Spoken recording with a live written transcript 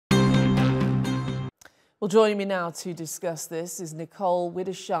Well, joining me now to discuss this is Nicole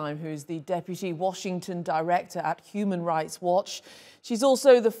Widdersheim, who is the Deputy Washington Director at Human Rights Watch. She's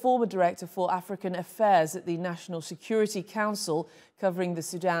also the former Director for African Affairs at the National Security Council, covering the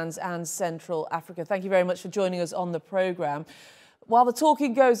Sudans and Central Africa. Thank you very much for joining us on the programme. While the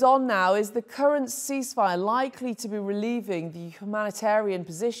talking goes on now, is the current ceasefire likely to be relieving the humanitarian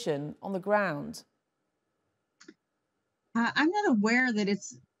position on the ground? I'm not aware that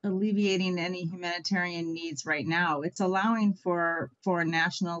it's alleviating any humanitarian needs right now. It's allowing for foreign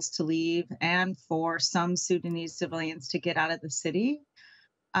nationals to leave and for some Sudanese civilians to get out of the city.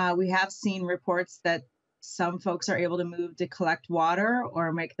 We have seen reports that some folks are able to move to collect water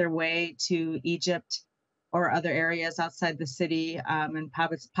or make their way to Egypt or other areas outside the city, and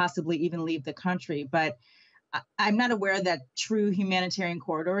possibly even leave the country. But I'm not aware that true humanitarian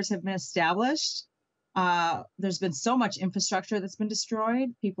corridors have been established. There's been so much infrastructure that's been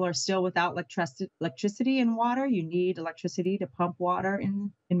destroyed. People are still without electricity and water. You need electricity to pump water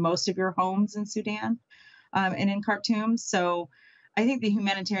in most of your homes in Sudan and in Khartoum. So I think the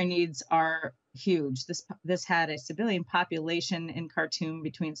humanitarian needs are huge. This had a civilian population in Khartoum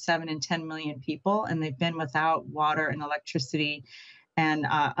between 7 and 10 million people, and they've been without water and electricity and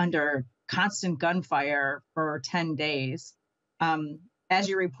under constant gunfire for 10 days. As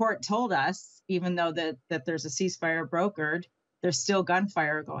your report told us, even though that there's a ceasefire brokered, there's still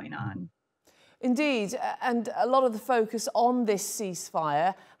gunfire going on. Indeed, and a lot of the focus on this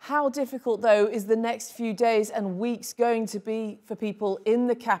ceasefire. How difficult, though, is the next few days and weeks going to be for people in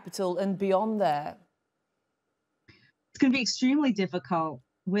the capital and beyond there? It's going to be extremely difficult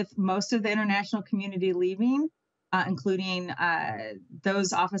with most of the international community leaving, including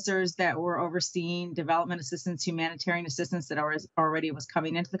those officers that were overseeing development assistance, humanitarian assistance that already was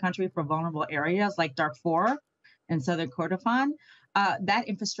coming into the country for vulnerable areas like Darfur and southern Kordofan. That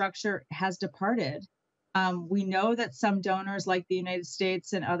infrastructure has departed. We know that some donors like the United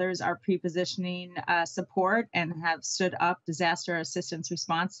States and others are pre-positioning support and have stood up disaster assistance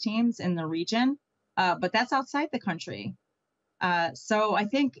response teams in the region, but that's outside the country. So I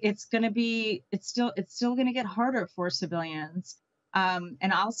think it's still going to get harder for civilians.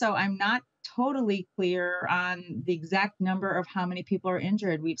 And also, I'm not totally clear on the exact number of how many people are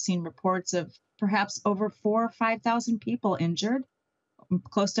injured. We've seen reports of perhaps over 4,000 or 5,000 people injured,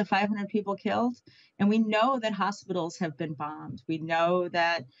 close to 500 people killed. And we know that hospitals have been bombed. We know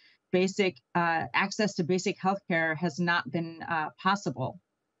that basic access to basic health care has not been possible.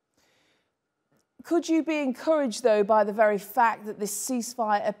 Could you be encouraged, though, by the very fact that this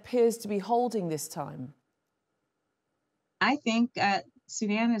ceasefire appears to be holding this time? I think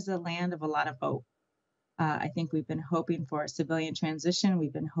Sudan is a land of a lot of hope. I think we've been hoping for a civilian transition.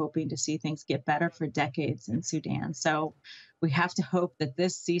 We've been hoping to see things get better for decades in Sudan. So we have to hope that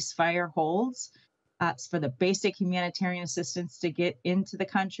this ceasefire holds for the basic humanitarian assistance to get into the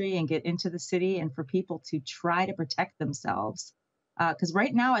country and get into the city, and for people to try to protect themselves. Because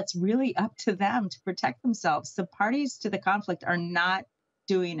right now it's really up to them to protect themselves. The parties to the conflict are not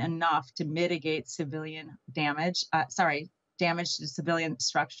doing enough to mitigate civilian damage. Damage to civilian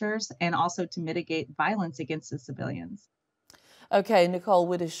structures, and also to mitigate violence against the civilians. OK, Nicole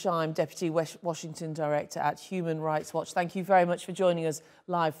Widdersheim, Deputy Washington Director at Human Rights Watch. Thank you very much for joining us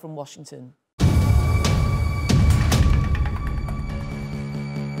live from Washington.